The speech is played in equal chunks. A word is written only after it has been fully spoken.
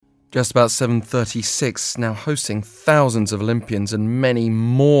Just about 7:36, now hosting thousands of Olympians and many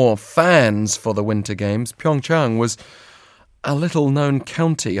more fans for the Winter Games. PyeongChang was a little-known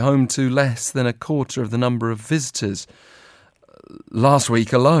county, home to less than a quarter of the number of visitors last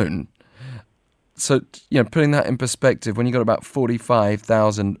week alone. So, putting that in perspective, when you've got about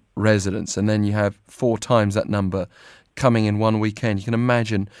 45,000 residents and then you have 4 times that number coming in one weekend, you can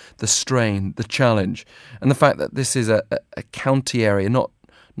imagine the strain, the challenge, and the fact that this is a county area, not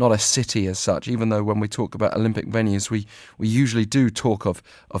a city as such, even though when we talk about Olympic venues, we usually do talk of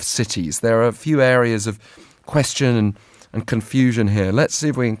cities. There are a few areas of question and confusion here. Let's see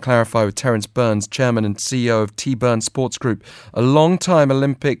if we can clarify with Terrence Burns, Chairman and CEO of T. Burns Sports Group, a long-time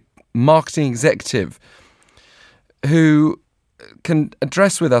Olympic marketing executive who can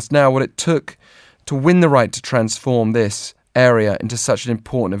address with us now what it took to win the right to transform this area into such an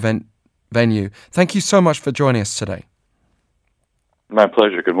important event venue. Thank you so much for joining us today. My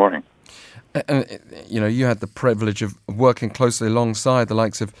pleasure. Good morning. And, you had the privilege of working closely alongside the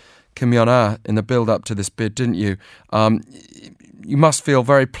likes of Kim Yeon-ah in the build-up to this bid, didn't you? You must feel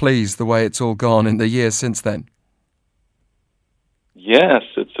very pleased the way it's all gone in the years since then. Yes,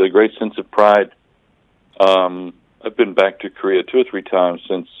 it's a great sense of pride. I've been back to Korea 2 or 3 times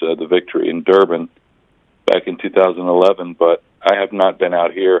since the victory in Durban back in 2011, but I have not been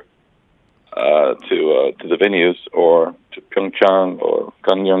out here to the venues or to PyeongChang or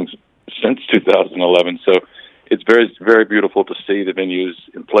Gangneung since 2011. So it's very, very beautiful to see the venues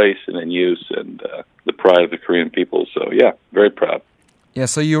in place and in use and the pride of the Korean people. So, yeah, very proud. Yeah,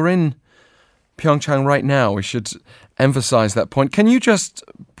 so you're in PyeongChang right now. We should emphasize that point. Can you just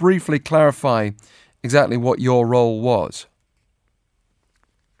briefly clarify exactly what your role was?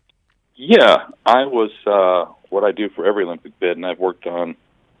 Yeah, I was what I do for every Olympic bid, and I've worked on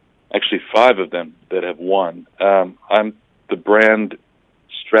actually 5 of them that have won. I'm the brand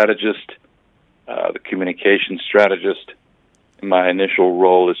strategist, the communication strategist. My initial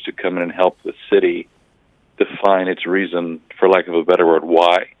role is to come in and help the city define its reason, for lack of a better word,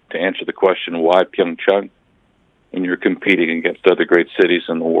 why, to answer the question, why PyeongChang, when you're competing against other great cities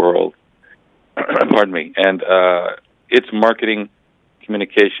in the world. Pardon me. And it's marketing,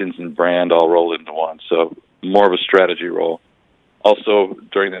 communications, and brand all rolled into one, so more of a strategy role. Also,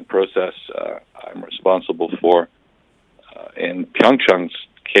 during that process, I'm responsible for, in PyeongChang's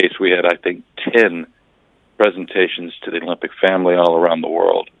case, we had, I think, 10 presentations to the Olympic family all around the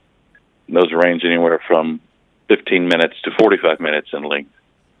world. And those range anywhere from 15 minutes to 45 minutes in length.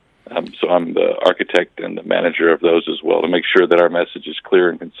 So I'm the architect and the manager of those as well, to make sure that our message is clear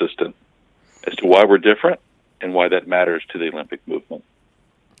and consistent as to why we're different and why that matters to the Olympic movement.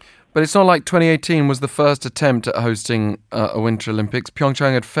 But it's not like 2018 was the first attempt at hosting a Winter Olympics.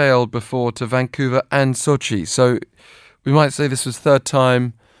 PyeongChang had failed before to Vancouver and Sochi. So we might say this was third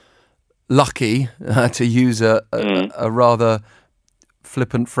time lucky, to use a rather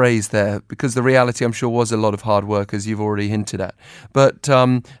flippant phrase there, because the reality, I'm sure, was a lot of hard work, as you've already hinted at. But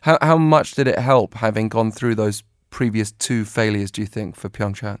how much did it help, having gone through those previous 2 failures, do you think, for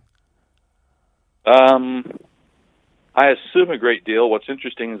PyeongChang? I assume a great deal. What's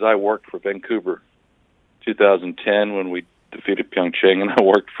interesting is I worked for Vancouver 2010 when we defeated PyeongChang, and I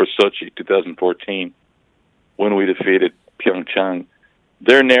worked for Sochi 2014 when we defeated PyeongChang.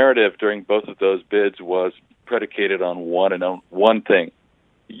 Their narrative during both of those bids was predicated on one thing: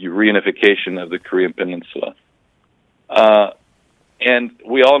 reunification of the Korean Peninsula. And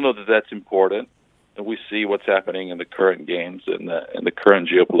we all know that that's important, and we see what's happening in the current games and the current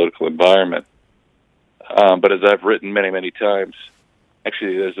geopolitical environment. But as I've written many, many times,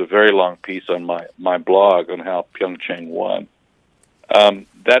 actually there's a very long piece on my blog on how PyeongChang won.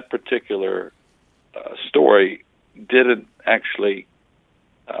 That particular story didn't actually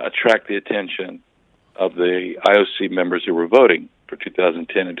attract the attention of the IOC members who were voting for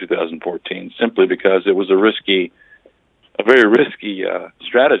 2010 and 2014, simply because it was a very risky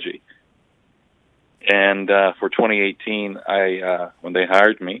strategy. And for 2018, when they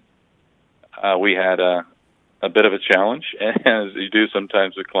hired me, we had a bit of a challenge, as you do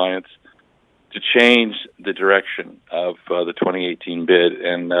sometimes with clients, to change the direction of the 2018 bid.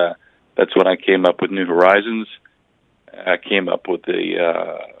 And that's when I came up with New Horizons. I came up with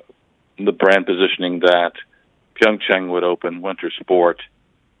the brand positioning that PyeongChang would open winter sport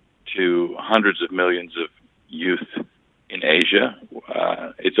to hundreds of millions of youth in Asia.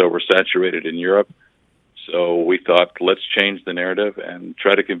 It's oversaturated in Europe. So we thought, let's change the narrative and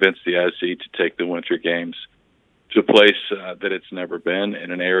try to convince the IOC to take the Winter Games to a place that it's never been,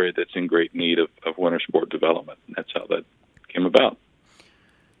 in an area that's in great need of winter sport development. And that's how that came about.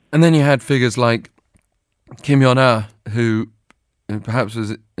 And then you had figures like Kim Yeon-ah, who perhaps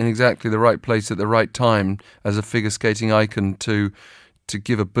was in exactly the right place at the right time as a figure skating icon to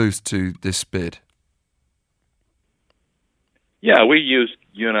give a boost to this bid. Yeah, we used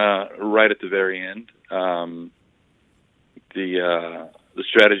Yuna right at the very end. The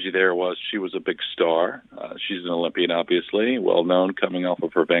strategy there was she was a big star. She's an Olympian, obviously, well known, coming off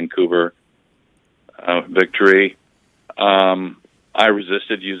of her Vancouver victory. I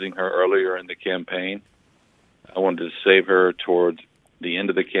resisted using her earlier in the campaign. I wanted to save her towards the end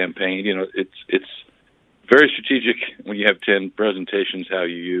of the campaign. You know, it's very strategic when you have 10 presentations how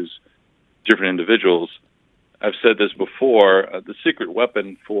you use different individuals. I've said this before. The secret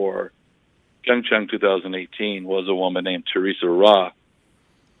weapon for PyeongChang 2018 was a woman named Teresa Ra,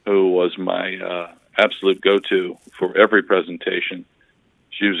 who was my absolute go-to for every presentation.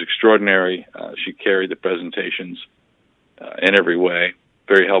 She was extraordinary. She carried the presentations in every way.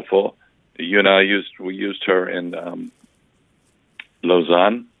 Very helpful. We used her in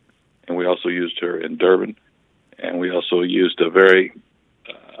Lausanne, and we also used her in Durban, and we also used a very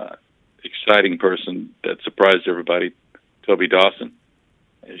exciting person that surprised everybody, Toby Dawson.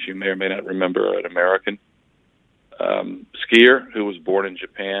 As you may or may not remember, an American skier who was born in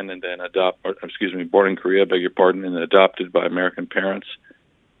Japan and then born in Korea, beg your pardon, and adopted by American parents.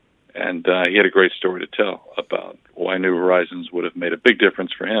 And he had a great story to tell about why New Horizons would have made a big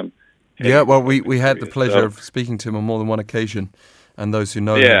difference for him. Yeah, well, we had the pleasure of speaking to him on more than one occasion, and those who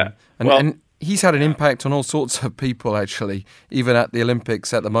know him. And he's had an impact on all sorts of people, actually, even at the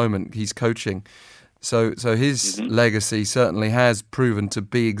Olympics at the moment. He's coaching. So his legacy certainly has proven to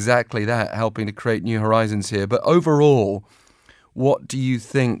be exactly that, helping to create new horizons here. But overall, what do you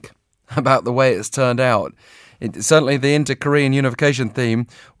think about the way it's turned out? Certainly the inter-Korean unification theme,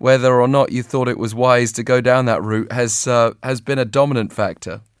 whether or not you thought it was wise to go down that route, has been a dominant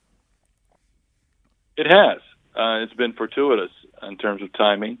factor. It has. It's been fortuitous in terms of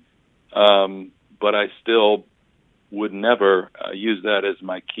timing, but I still would never use that as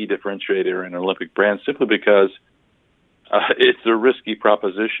my key differentiator in an Olympic brand, simply because it's a risky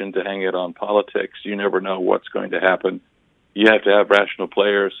proposition to hang it on politics. You never know what's going to happen. You have to have rational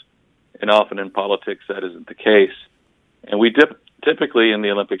players, and often in politics that isn't the case. And we typically in the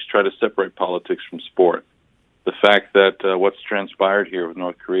Olympics try to separate politics from sport. The fact that what's transpired here with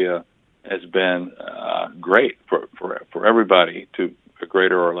North Korea has been great for everybody to a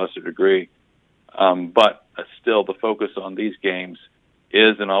greater or lesser degree. But still, the focus on these games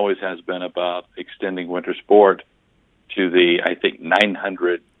is and always has been about extending winter sport to the, I think,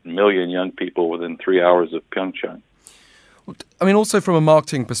 900 million young people within 3 hours of PyeongChang. I mean, also from a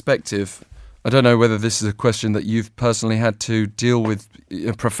marketing perspective, I don't know whether this is a question that you've personally had to deal with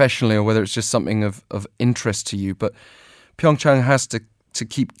professionally or whether it's just something of interest to you, but PyeongChang has to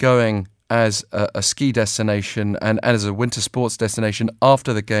keep going as a ski destination and as a winter sports destination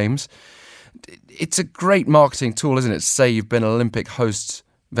after the Games. It's a great marketing tool, isn't it, to say you've been an Olympic host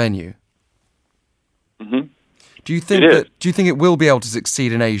venue? Mm-hmm. Do you think it will be able to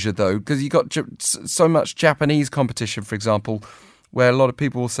succeed in Asia, though? Because you've got so much Japanese competition, for example, where a lot of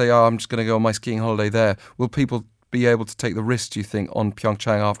people will say, I'm just going to go on my skiing holiday there. Will people be able to take the risk, do you think, on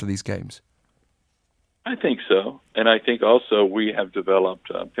PyeongChang after these Games? I think so. And I think also we have developed,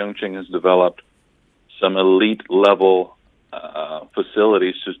 PyeongChang has developed some elite level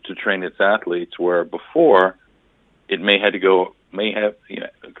facilities to train its athletes, where before Korean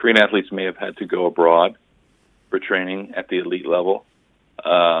athletes may have had to go abroad for training at the elite level.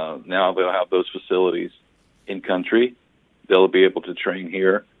 Now they'll have those facilities in country. They'll be able to train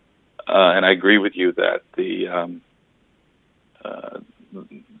here. And I agree with you that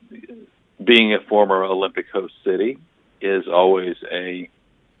being a former Olympic host city is always a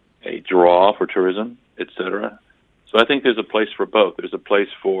draw for tourism, etc. So I think there's a place for both. There's a place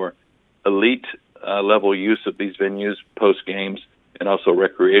for elite level use of these venues post-Games and also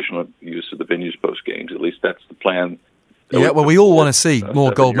recreational use of the venues post-Games. At least that's the plan. Yeah, well, we all want to see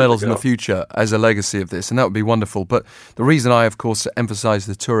more gold medals in the future as a legacy of this, and that would be wonderful. But the reason I, of course, emphasize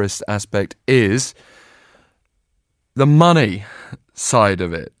the tourist aspect is the money side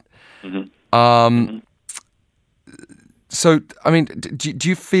of it. Mm-hmm. So, I mean, do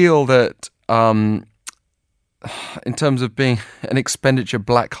you feel that in terms of being an expenditure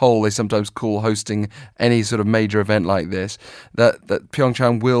black hole, they sometimes call hosting any sort of major event like this, that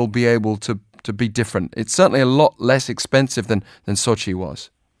PyeongChang will be able to be different? It's certainly a lot less expensive than Sochi was.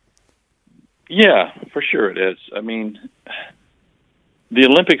 Yeah, for sure it is. I mean, the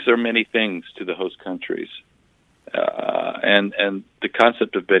Olympics are many things to the host countries. And the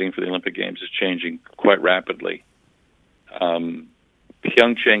concept of bidding for the Olympic Games is changing quite rapidly.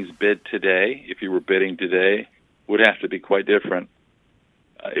 PyeongChang's bid today, if you were bidding today, would have to be quite different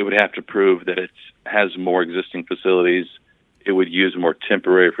It would have to prove that it has more existing facilities. It would use more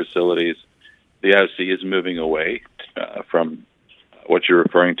temporary facilities. The IOC is moving away from what you're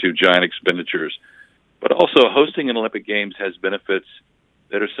referring to, giant expenditures. But also, hosting an Olympic Games has benefits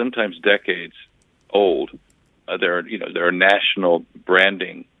that are sometimes decades old. There are national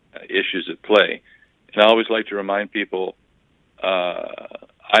branding issues at play. And I always like to remind people,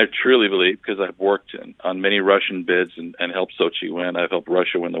 I truly believe, because I've worked on many Russian bids and helped Sochi win, I've helped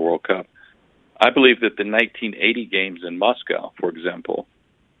Russia win the World Cup. I believe that the 1980 Games in Moscow, for example,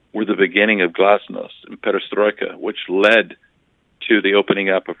 were the beginning of glasnost and perestroika, which led to the opening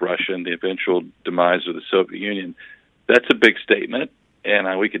up of Russia and the eventual demise of the Soviet Union. That's a big statement,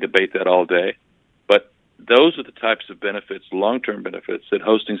 and we could debate that all day. But those are the types of benefits, long-term benefits, that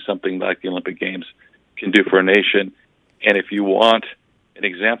hosting something like the Olympic Games can do for a nation. And if you want an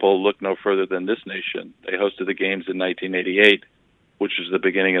example, look no further than this nation. They hosted the Games in 1988, which was the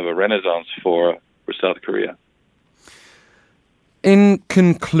beginning of a renaissance for South Korea. In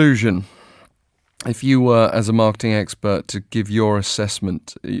conclusion, if you were, as a marketing expert, to give your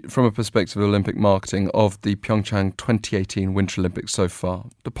assessment from a perspective of Olympic marketing of the PyeongChang 2018 Winter Olympics so far,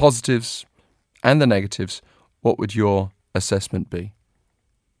 the positives and the negatives, what would your assessment be?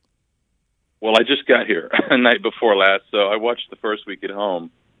 Well, I just got here the night before last, so I watched the first week at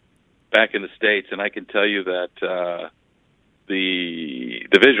home back in the States, and I can tell you that the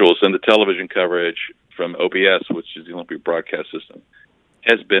visuals and the television coverage from OBS, which is the Olympic broadcast system,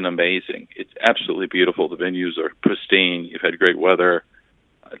 has been amazing. It's absolutely beautiful. The venues are pristine. You've had great weather.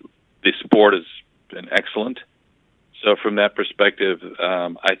 The sport has been excellent. So from that perspective,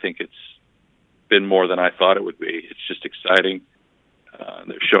 I think it's been more than I thought it would be. It's just exciting.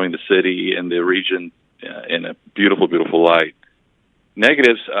 They're showing the city and the region in a beautiful, beautiful light.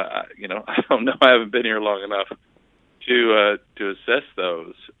 Negatives, I don't know. I haven't been here long enough to assess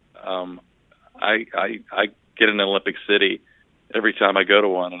those. I get in an Olympic city every time I go to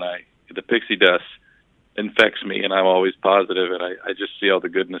one, and the pixie dust infects me, and I'm always positive, and I just see all the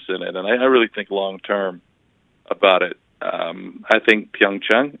goodness in it. And I really think long term about it. I think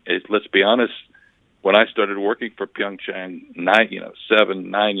PyeongChang is, let's be honest, when I started working for PyeongChang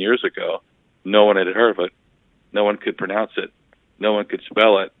 9 years ago, no one had heard of it. No one could pronounce it. No one could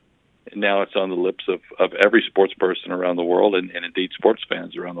spell it. And now it's on the lips of every sports person around the world and indeed sports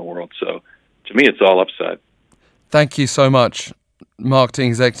fans around the world. So to me, it's all upside. Thank you so much, Marketing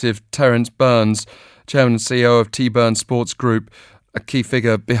Executive Terrence Burns, Chairman and CEO of T. Burns Sports Group, a key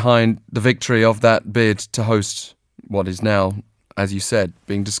figure behind the victory of that bid to host what is now, as you said,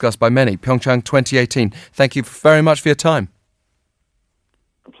 being discussed by many, PyeongChang 2018. Thank you very much for your time.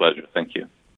 A pleasure. Thank you.